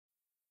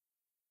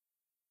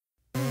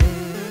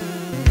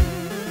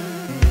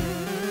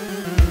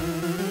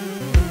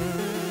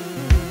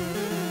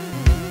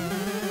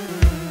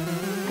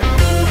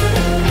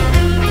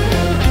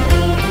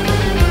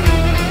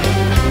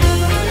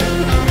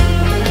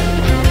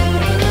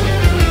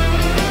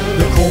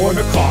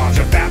Coroner Carves,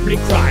 your family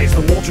cries.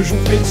 The Mortician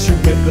fits you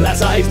with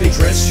glass eyes. They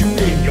dress you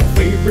in your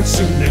favorite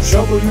suit and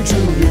shovel you to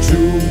your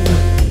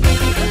tomb.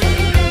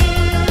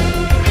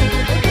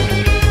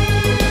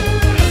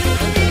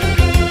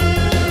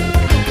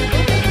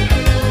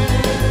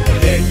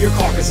 Your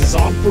carcass is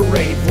on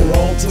parade for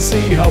all to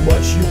see how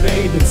much you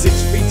paid. And 6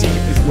 feet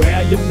deep is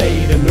where you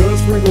laid a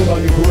nursery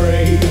on your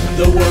grave.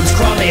 The worms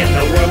crawl in,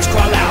 the worms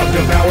crawl out,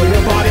 devour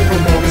your body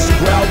from August to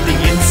grout. The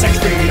insects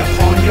feed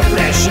upon your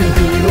flesh and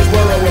beetles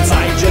burrow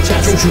inside your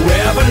chest. Don't you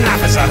ever laugh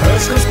as a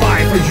hearse goes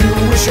by, for you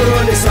will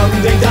surely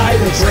someday die.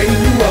 They'll drain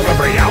you of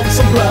every ounce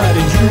of blood,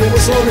 and you will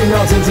slowly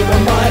melt into the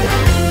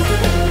mud.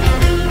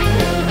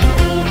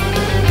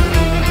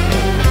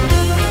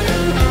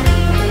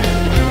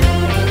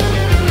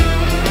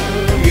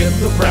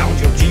 Ground,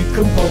 you'll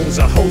decompose,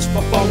 a host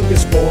for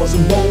fungus, spores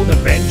and mold.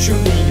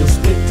 Eventually you'll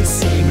split to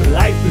seed.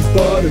 Life is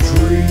but a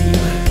dream.